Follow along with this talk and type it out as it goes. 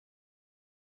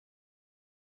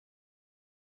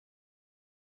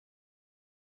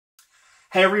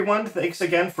Hey everyone, thanks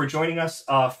again for joining us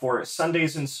for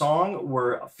Sundays in Song.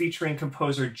 We're featuring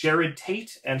composer Jerod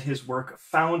Tate and his work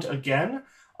Found Again.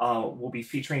 We'll be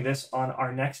featuring this on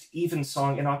our next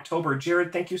Evensong in October.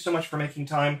 Jerod, thank you so much for making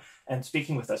time and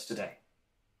speaking with us today.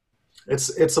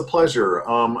 It's a pleasure.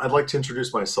 I'd like to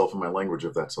introduce myself in my language,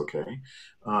 if that's okay.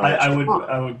 I would,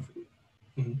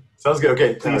 mhm. Sounds good.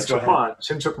 Okay. Please go ahead. Chukma,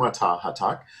 Chinchuk Mata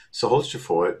Hatak, Sahol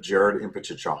Chifoet, Jared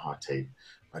Impichicha Hatate,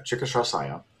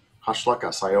 Chikashasaya, Hashlaka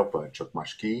Sayopa,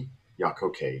 Chukmashki,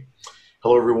 Yakoke.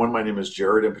 Hello, everyone. My name is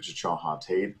Jared Impichicha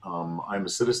Hatate. I'm a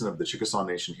citizen of the Chickasaw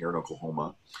Nation here in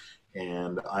Oklahoma,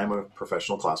 and I'm a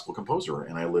professional classical composer,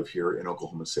 and I live here in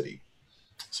Oklahoma City.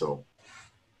 So,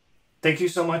 Thank you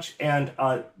so much. And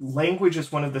language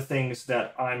is one of the things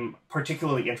that I'm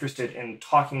particularly interested in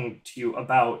talking to you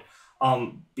about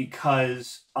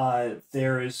because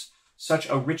there's such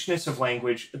a richness of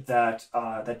language that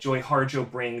Joy Harjo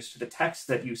brings to the text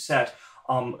that you set.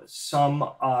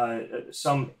 Some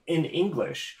in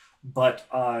English, but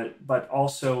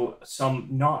also some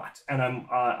not. And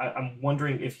I'm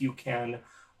wondering if you can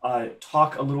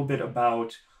talk a little bit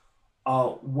about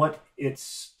what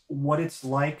it's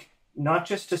like not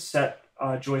just to set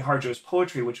Joy Harjo's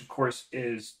poetry, which of course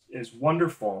is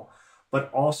wonderful, but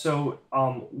also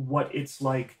what it's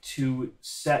like to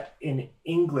set in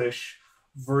English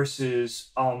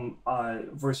versus, for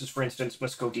instance,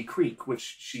 Muskogee Creek,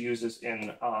 which she uses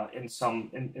in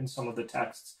some of the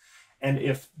texts, and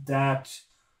if that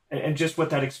and just what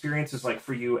that experience is like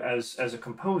for you as a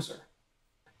composer.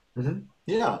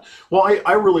 yeah. Well,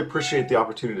 I really appreciate the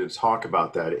opportunity to talk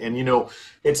about that. And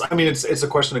it's a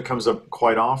question that comes up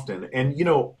quite often. And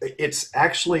it's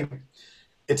actually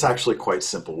quite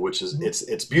simple, which is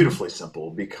it's beautifully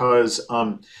simple because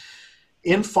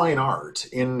in fine art,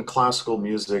 in classical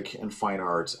music and fine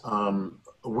art,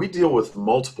 we deal with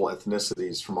multiple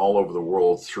ethnicities from all over the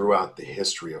world throughout the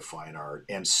history of fine art.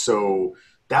 And so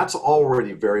that's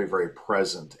already very, very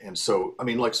present. And so, I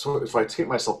mean, like, so if I take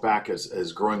myself back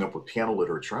as growing up with piano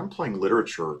literature, I'm playing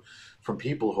literature from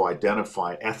people who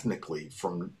identify ethnically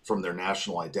from their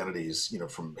national identities,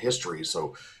 from history.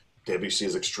 So Debussy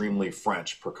is extremely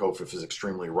French, Prokofiev is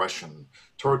extremely Russian,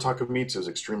 Toru Takemitsu is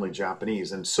extremely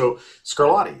Japanese, and so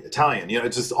Scarlatti, Italian.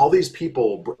 It's just all these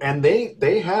people, and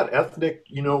they had ethnic,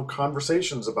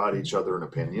 conversations about each other and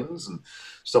opinions and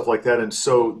stuff like that. And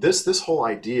so this whole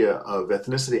idea of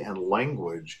ethnicity and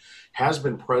language has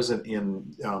been present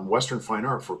in Western fine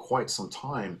art for quite some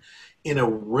time in a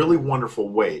really wonderful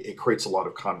way. It creates a lot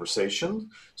of conversation,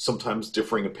 sometimes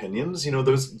differing opinions,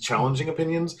 those challenging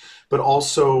opinions, but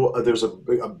also there's a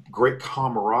great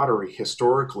camaraderie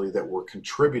historically that we're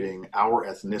contributing our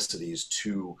ethnicities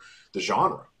to the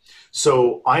genre.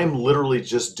 So I am literally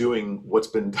just doing what's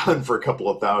been done for a couple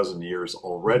of thousand years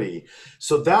already.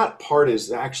 So that part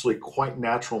is actually quite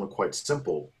natural and quite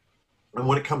simple. And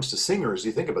when it comes to singers,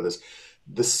 you think about this,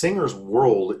 the singer's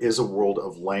world is a world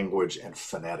of language and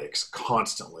phonetics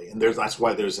constantly. And that's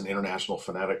why there's an international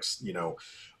phonetics,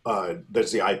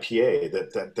 there's the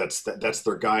IPA that's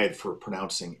their guide for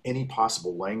pronouncing any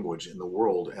possible language in the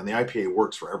world. And the IPA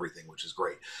works for everything, which is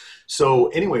great. So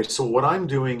anyway, so what I'm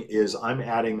doing is I'm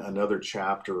adding another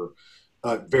chapter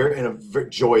very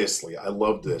joyously. I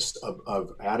love this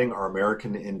of adding our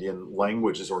American Indian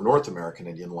languages or North American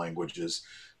Indian languages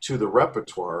to the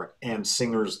repertoire, and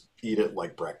singers eat it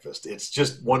like breakfast. It's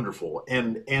just wonderful.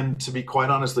 And to be quite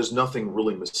honest, there's nothing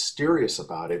really mysterious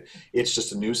about it. It's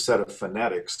just a new set of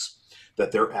phonetics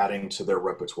that they're adding to their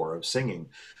repertoire of singing.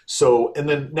 So, and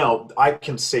then now I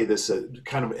can say this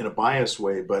kind of in a biased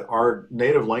way, but our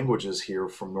native languages here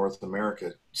from North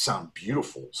America sound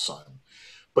beautiful, son.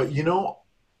 But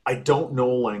I don't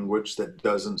know a language that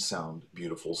doesn't sound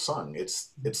beautiful sung. It's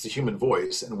the human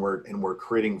voice, and we're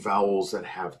creating vowels that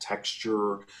have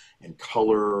texture and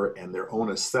color and their own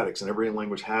aesthetics. And every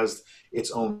language has its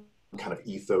own kind of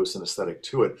ethos and aesthetic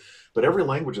to it. But every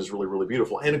language is really, really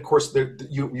beautiful. And of course,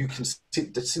 you can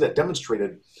see that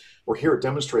demonstrated or hear it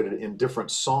demonstrated in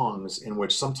different songs in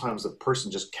which sometimes the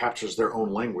person just captures their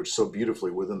own language so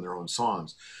beautifully within their own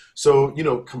songs. So,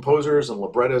 composers and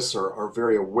librettists are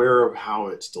very aware of how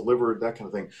it's delivered, that kind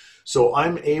of thing. So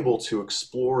I'm able to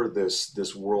explore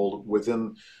this world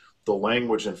within the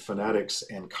language and phonetics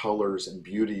and colors and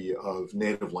beauty of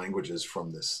native languages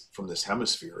from this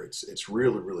hemisphere. It's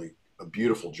really, really a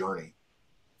beautiful journey.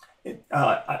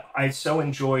 I so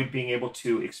enjoyed being able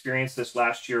to experience this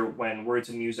last year when Words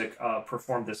and Music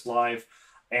performed this live,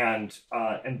 and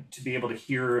to be able to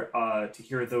hear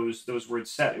those words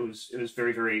set, it was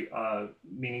very, very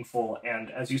meaningful,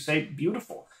 and as you say,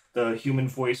 beautiful. The human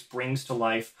voice brings to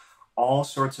life all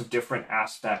sorts of different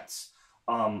aspects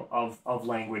of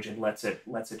language and lets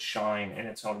it shine in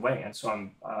its own way. And so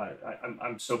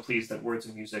I'm so pleased that Words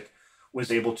and Music was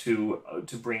able to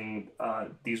bring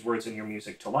these words in your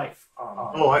music to life,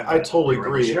 Oh, and I that we totally were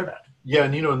able to agree. share that. Yeah,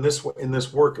 and in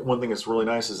this work, one thing that's really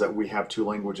nice is that we have two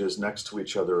languages next to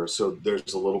each other, so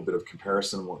there's a little bit of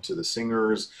comparison to the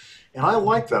singers, and I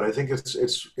like that. I think it's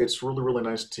really really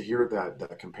nice to hear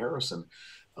that comparison.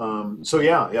 So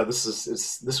yeah,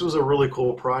 this was a really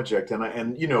cool project,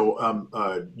 and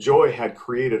Joy had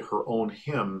created her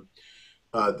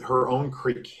own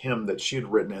Creek hymn that she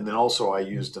had written, and then also I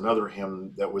used another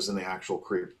hymn that was in the actual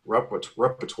Creek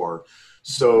repertoire.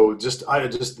 So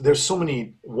there's so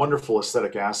many wonderful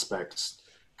aesthetic aspects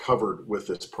covered with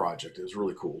this project. It was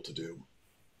really cool to do.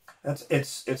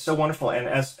 It's so wonderful, and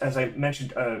as I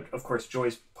mentioned, of course,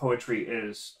 Joy's poetry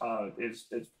is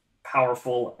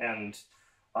powerful and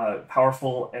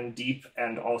powerful and deep,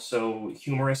 and also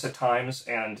humorous at times,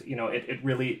 and it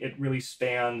really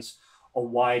spans a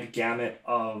wide gamut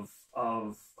of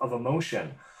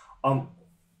emotion. Um,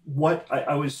 what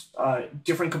I was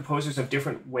different composers have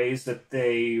different ways that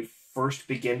they first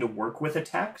begin to work with a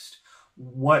text.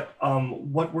 What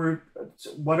are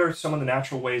some of the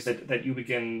natural ways that you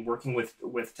begin working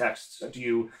with texts? Do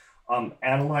you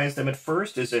analyze them at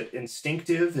first? Is it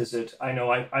instinctive? Is it, I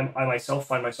know I myself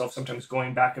find myself sometimes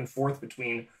going back and forth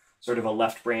between sort of a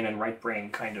left brain and right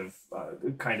brain kind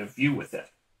of view with it.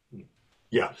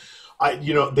 Yeah.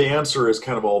 The answer is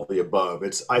kind of all of the above.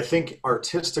 I think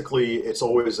artistically, it's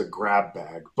always a grab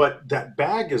bag, but that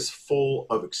bag is full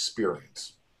of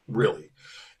experience, really.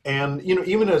 And,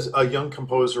 even as a young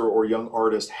composer or young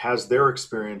artist has their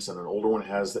experience and an older one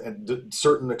has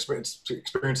certain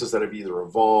experiences that have either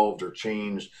evolved or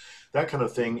changed, that kind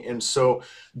of thing. And so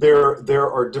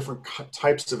there are different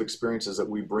types of experiences that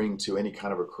we bring to any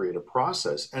kind of a creative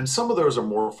process. And some of those are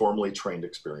more formally trained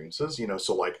experiences,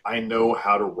 so like I know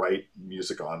how to write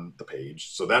music on the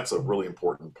page. So that's a really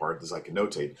important part, is I can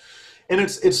notate. And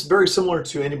it's very similar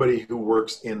to anybody who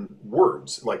works in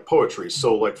words, like poetry.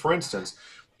 So like, for instance,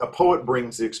 a poet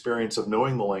brings the experience of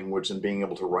knowing the language and being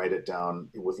able to write it down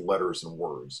with letters and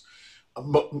words.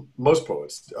 Most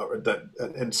poets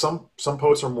and some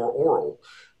poets are more oral,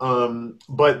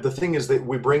 but the thing is that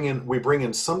we bring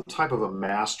in some type of a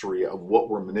mastery of what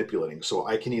we're manipulating. So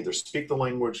I can either speak the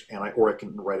language or I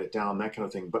can write it down, that kind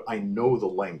of thing, but I know the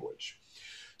language.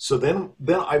 So then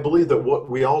I believe that what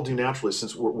we all do naturally,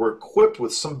 since we're equipped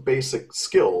with some basic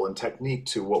skill and technique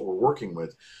to what we're working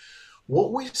with,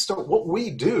 what we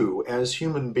do as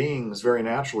human beings very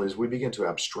naturally is we begin to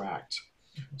abstract.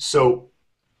 So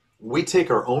we take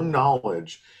our own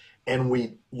knowledge and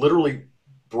we literally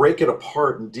break it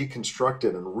apart and deconstruct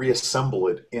it and reassemble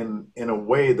it in a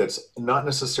way that's not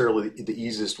necessarily the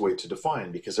easiest way to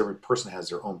define, because every person has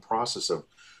their own process of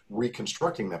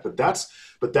reconstructing that.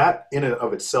 But that in and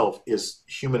of itself is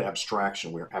human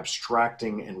abstraction. We're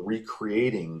abstracting and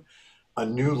recreating a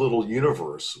new little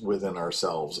universe within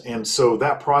ourselves. And so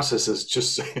that process is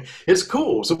just, it's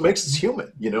cool. So it makes us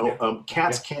human, Yeah,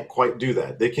 Cats yeah. can't quite do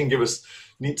that. They can give us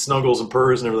neat snuggles and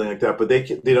purrs and everything like that, but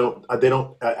they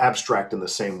don't abstract in the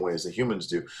same ways that humans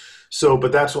do. So,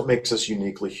 but that's what makes us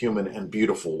uniquely human and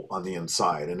beautiful on the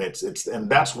inside. And and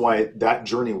that's why that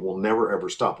journey will never ever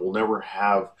stop. We'll never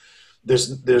have,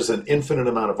 there's an infinite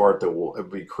amount of art that will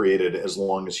be created as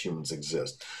long as humans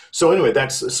exist. So anyway,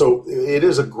 so it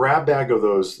is a grab bag of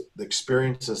those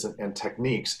experiences and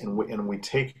techniques, and we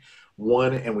take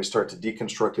one and we start to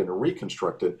deconstruct it and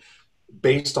reconstruct it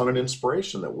based on an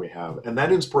inspiration that we have. And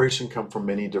that inspiration comes from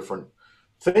many different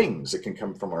things. It can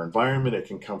come from our environment, it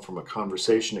can come from a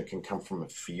conversation, it can come from a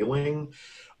feeling,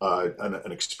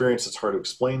 an experience that's hard to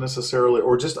explain necessarily,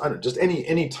 or just, I don't know, just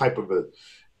any type of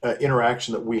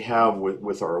interaction that we have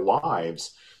with our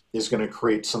lives is going to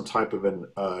create some type of an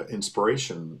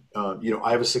inspiration. I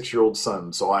have a 6-year-old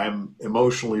son, so I am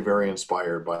emotionally very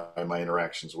inspired by my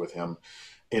interactions with him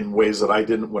in ways that I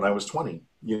didn't when I was 20.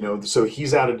 So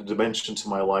he's added a dimension to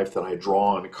my life that I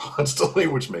draw on constantly,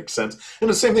 which makes sense. And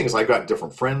the same thing is, I've got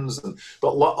different friends, but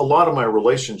a lot of my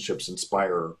relationships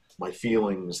inspire my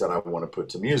feelings that I want to put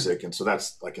to music. And so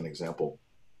that's like an example.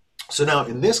 So now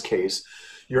in this case,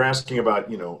 you're asking about,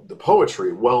 the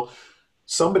poetry. Well,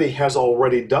 somebody has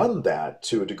already done that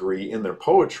to a degree in their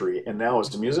poetry, and now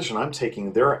as a musician, I'm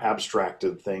taking their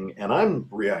abstracted thing and I'm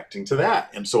reacting to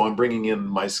that. And so I'm bringing in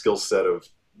my skill set of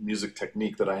music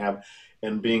technique that I have,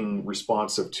 and being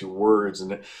responsive to words,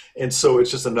 and so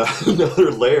it's just another,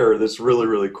 another layer that's really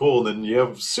really cool. And then you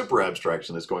have super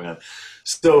abstraction that's going on.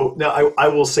 So now I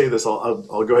will say this.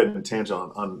 I'll go ahead and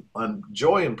tangent on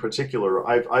Joy in particular.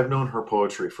 I've known her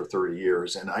poetry for 30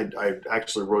 years, and I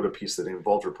actually wrote a piece that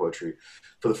involved her poetry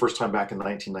for the first time back in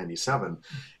 1997.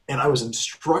 And I was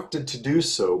instructed to do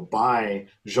so by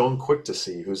Joan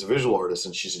Quicktasy, who's a visual artist,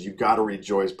 and she said, "You've got to read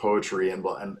Joy's poetry,"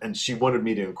 and she wanted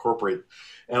me to incorporate.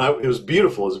 And it was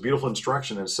beautiful. It was a beautiful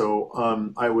instruction. And so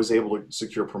I was able to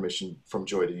secure permission from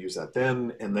Joy to use that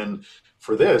then. And then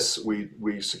for this,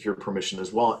 we secured permission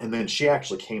as well. And then she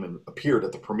actually came and appeared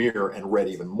at the premiere and read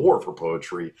even more of her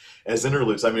poetry as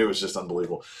interludes. I mean, it was just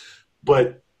unbelievable.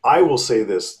 But I will say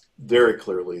this very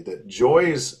clearly, that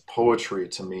Joy's poetry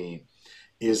to me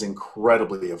is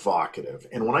incredibly evocative.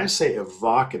 And when I say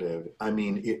evocative, I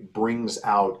mean it brings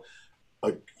out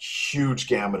a huge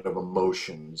gamut of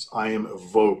emotions. I am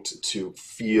evoked to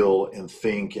feel and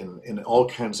think in all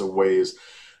kinds of ways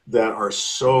that are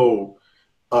so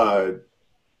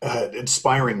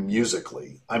inspiring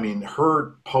musically. I mean,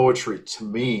 her poetry to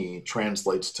me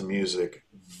translates to music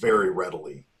very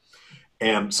readily.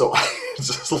 And so it's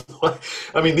just like,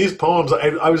 I mean, these poems,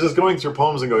 I was just going through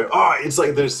poems and going, oh, it's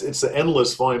like it's an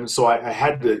endless volume. So I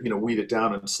had to, weed it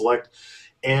down and select.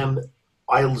 And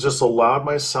I just allowed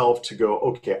myself to go,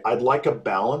 okay, I'd like a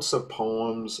balance of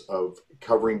poems of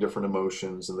covering different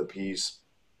emotions in the piece.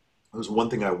 It was one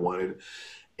thing I wanted.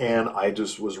 And I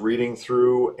just was reading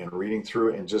through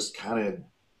and just kind of,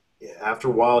 after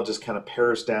a while, just kind of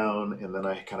pares down. And then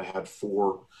I kind of had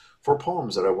four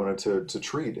poems that I wanted to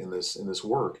treat in this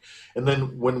work. And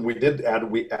then when we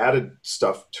added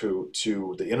stuff to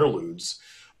the interludes.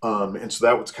 And so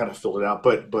that was kind of filled it out,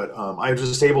 but I was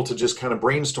just able to just kind of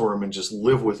brainstorm and just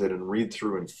live with it and read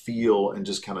through and feel and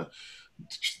just kind of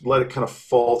let it kind of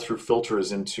fall through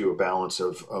filters into a balance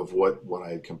of what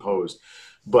I had composed.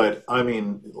 But I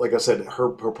mean, like I said,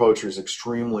 her poetry is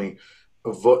extremely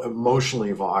emotionally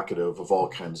evocative of all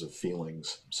kinds of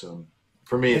feelings. So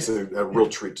for me, it's a real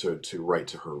treat to write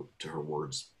to her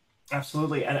words.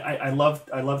 Absolutely, and I love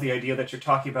the idea that you're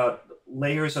talking about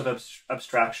layers of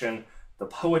abstraction. The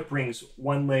poet brings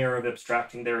one layer of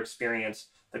abstracting their experience.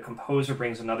 The composer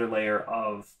brings another layer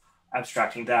of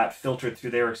abstracting that, filtered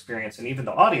through their experience, and even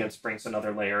the audience brings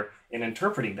another layer in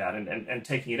interpreting that and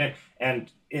taking it in.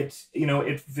 And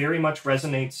it very much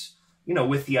resonates,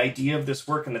 with the idea of this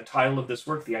work and the title of this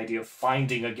work, the idea of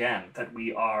finding again, that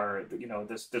we are,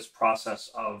 this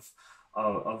process of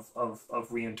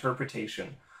reinterpretation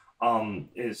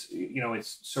is,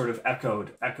 it's sort of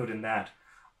echoed in that.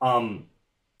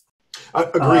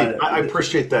 Agreed. I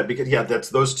appreciate that because that's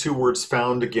those two words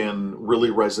 "found again" really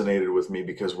resonated with me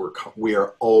because we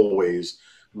are always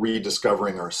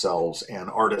rediscovering ourselves, and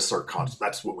artists are constant.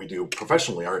 That's what we do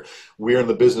professionally. We're in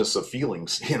the business of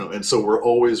feelings, and so we're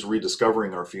always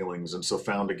rediscovering our feelings. And so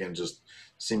 "found again" just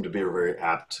seemed to be a very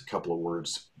apt couple of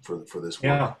words for this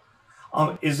work.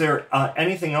 Yeah. Is there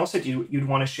anything else that you'd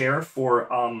want to share for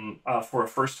a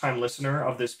first-time listener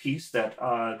of this piece that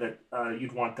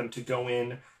you'd want them to go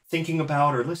in thinking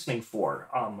about or listening for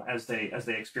as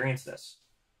they experience this?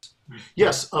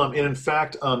 Yes, and in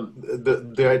fact,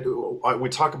 we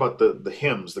talk about the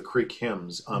hymns, the Creek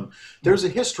hymns. There's a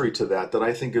history to that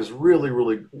I think is really,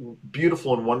 really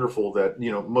beautiful and wonderful that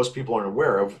most people aren't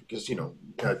aware of because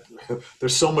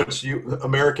there's so much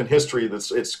American history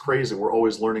it's crazy. We're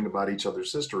always learning about each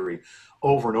other's history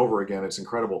over and over again. It's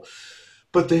incredible.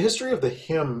 But the history of the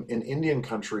hymn in Indian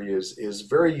country is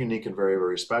very unique and very,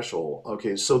 very special.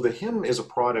 Okay, so the hymn is a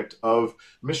product of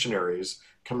missionaries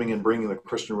coming and bringing the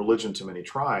Christian religion to many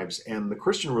tribes. And the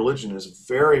Christian religion is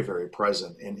very, very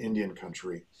present in Indian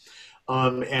country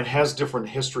and has different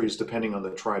histories depending on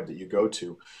the tribe that you go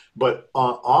to. But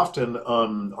often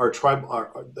our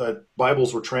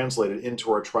Bibles were translated into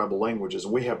our tribal languages,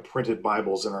 and we have printed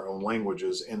Bibles in our own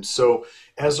languages. And so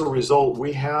as a result,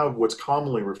 we have what's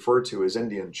commonly referred to as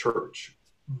Indian church.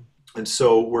 And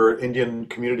so where Indian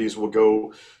communities will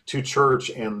go to church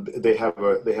and they have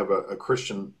a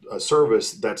Christian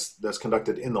service that's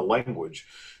conducted in the language.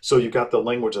 So you've got the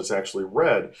language that's actually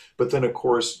read, but then of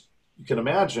course you can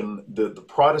imagine the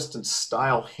Protestant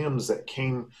style hymns that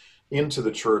came into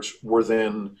the church were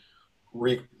then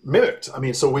mimicked. I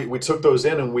mean, so we took those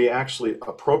in and we actually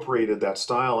appropriated that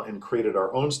style and created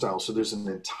our own style. So there's an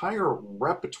entire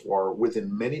repertoire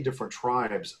within many different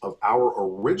tribes of our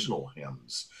original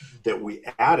hymns that we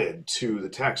added to the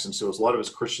text. And so a lot of it's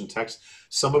Christian text.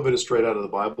 Some of it is straight out of the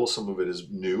Bible. Some of it is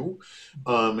new.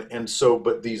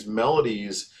 But these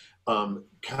melodies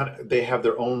they have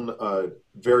their own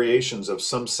variations of,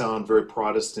 some sound very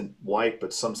Protestant-like,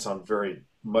 but some sound very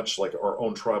much like our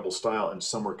own tribal style, and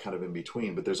some are kind of in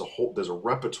between. But there's a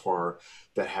repertoire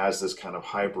that has this kind of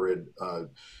hybrid,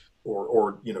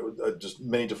 or just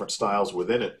many different styles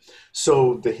within it.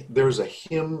 So there's a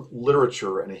hymn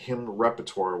literature and a hymn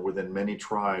repertoire within many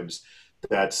tribes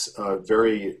that's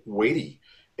very weighty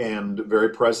and very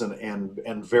present,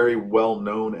 and very well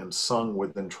known and sung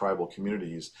within tribal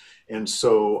communities. And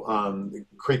so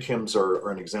Creek hymns are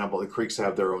an example. The Creeks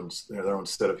have their own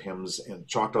set of hymns, and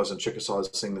Choctaws and Chickasaws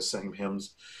sing the same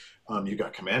hymns. You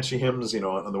got Comanche hymns,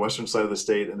 on the western side of the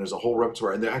state, and there's a whole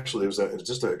repertoire. And there was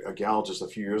just a gal just a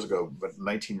few years ago, but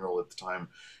 19-year-old at the time,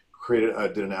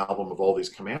 did an album of all these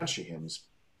Comanche hymns.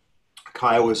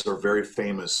 Kiowas are very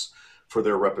famous for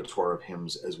their repertoire of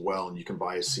hymns as well, and you can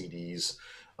buy CDs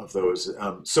of those.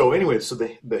 So anyway, so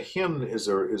the hymn is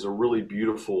a really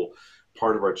beautiful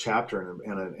part of our chapter,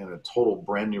 and a total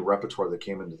brand new repertoire that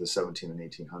came into the 17 and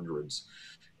 1800s.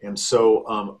 And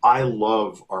so I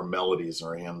love our melodies and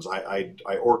our hymns. I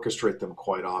orchestrate them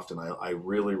quite often. I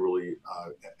really, really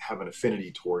have an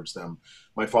affinity towards them.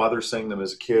 My father sang them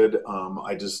as a kid.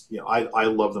 I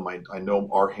love them. I know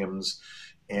our hymns.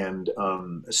 And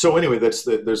so anyway,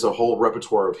 there's a whole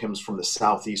repertoire of hymns from the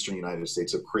southeastern United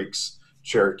States, of Creeks,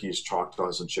 Cherokees,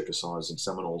 Choctaws, and Chickasaws, and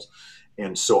Seminoles.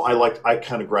 And so I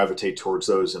kind of gravitate towards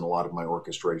those in a lot of my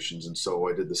orchestrations. And so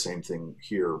I did the same thing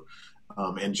here.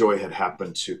 And Joy had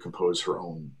happened to compose her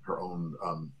own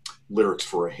lyrics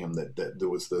for a hymn that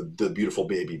was the Beautiful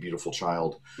Baby, Beautiful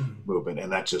Child movement.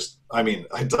 And that just,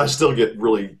 I still get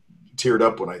really teared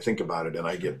up when I think about it, and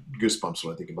I get goosebumps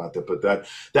when I think about that. But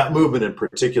that movement in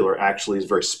particular actually is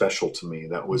very special to me.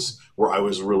 That was where I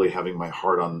was really having my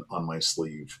heart on my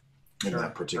sleeve in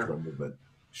that particular movement.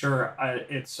 Sure, I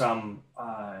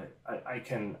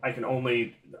can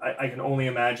only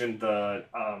imagine the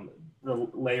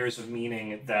layers of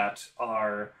meaning that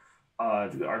are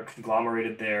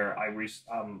conglomerated there. I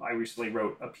recently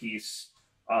wrote a piece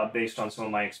based on some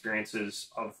of my experiences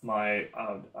of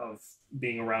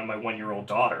being around my 1-year-old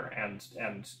daughter, and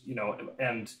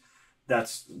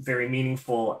that's very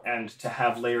meaningful. And to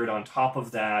have layered on top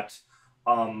of that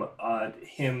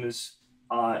hymns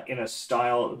in a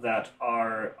style that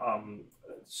are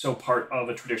so part of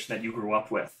a tradition that you grew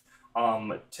up with,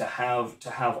 to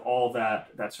have all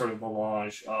that sort of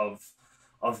melange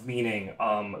of meaning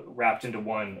wrapped into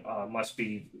one must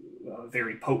be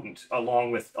very potent,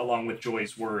 along with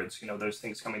Joy's words. Those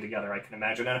things coming together, I can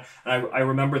imagine, and I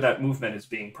remember that movement as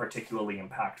being particularly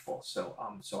impactful.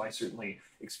 So I certainly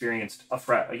experienced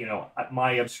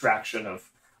my abstraction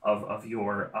of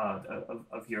your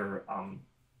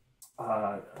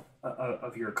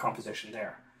composition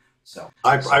there. So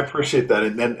I appreciate that.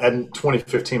 And then in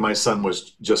 2015, my son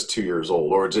was just 2 years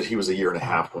old, or he was a year and a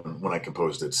half when I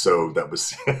composed it. So that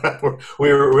was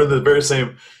we're in the very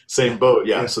same boat.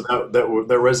 Yeah. So that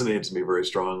resonated to me very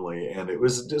strongly, and it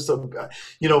was just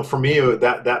for me,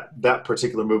 that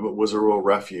particular movement was a real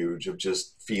refuge of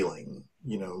just feeling,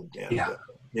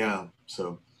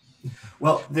 So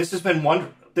well, this has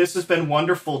been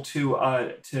wonderful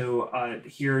to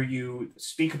hear you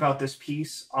speak about this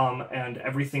piece and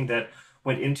everything that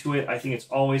went into it. I think it's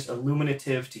always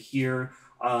illuminative to hear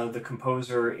the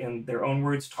composer, in their own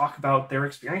words, talk about their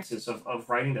experiences of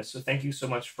writing this. So thank you so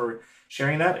much for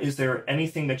sharing that. Is there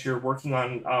anything that you're working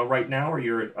on right now, or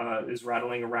is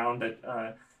rattling around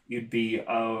that you'd be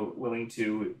willing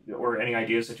to, or any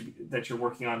ideas that you're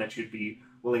working on that you'd be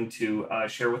willing to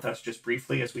share with us just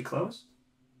briefly as we close?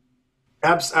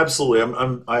 Absolutely.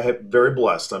 I'm very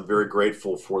blessed. I'm very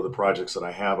grateful for the projects that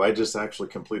I have. I just actually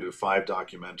completed 5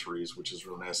 documentaries, which is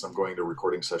really nice. I'm going to a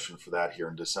recording session for that here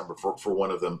in December for one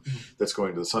of them that's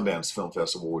going to the Sundance Film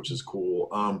Festival, which is cool.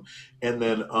 And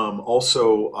then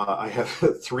also I have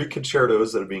 3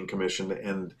 concertos that are being commissioned,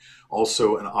 and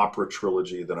also an opera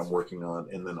trilogy that I'm working on,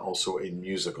 and then also a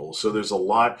musical. So there's a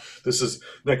lot.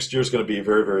 Next year's going to be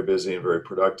very, very busy and very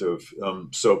productive.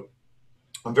 So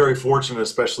I'm very fortunate,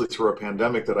 especially through our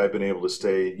pandemic, that I've been able to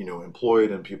stay,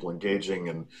 employed, and people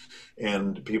engaging,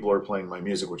 and people are playing my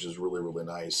music, which is really, really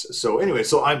nice. So anyway,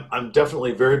 so I'm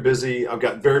definitely very busy. I've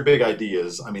got very big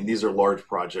ideas. These are large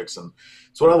projects, and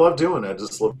it's what I love doing. I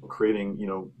just love creating,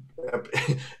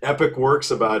 epic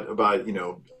works about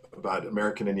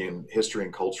American Indian history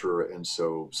and culture, and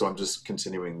so I'm just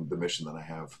continuing the mission that I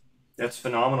have. That's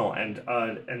phenomenal,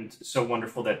 and so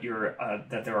wonderful that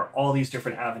that there are all these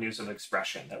different avenues of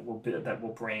expression that will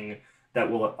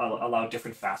allow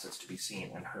different facets to be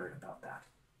seen and heard about that.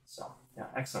 So yeah,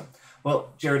 excellent. Well,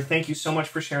 Jerod, thank you so much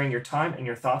for sharing your time and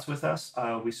your thoughts with us.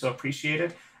 We so appreciate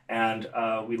it, And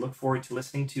we look forward to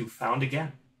listening to Found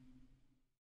Again.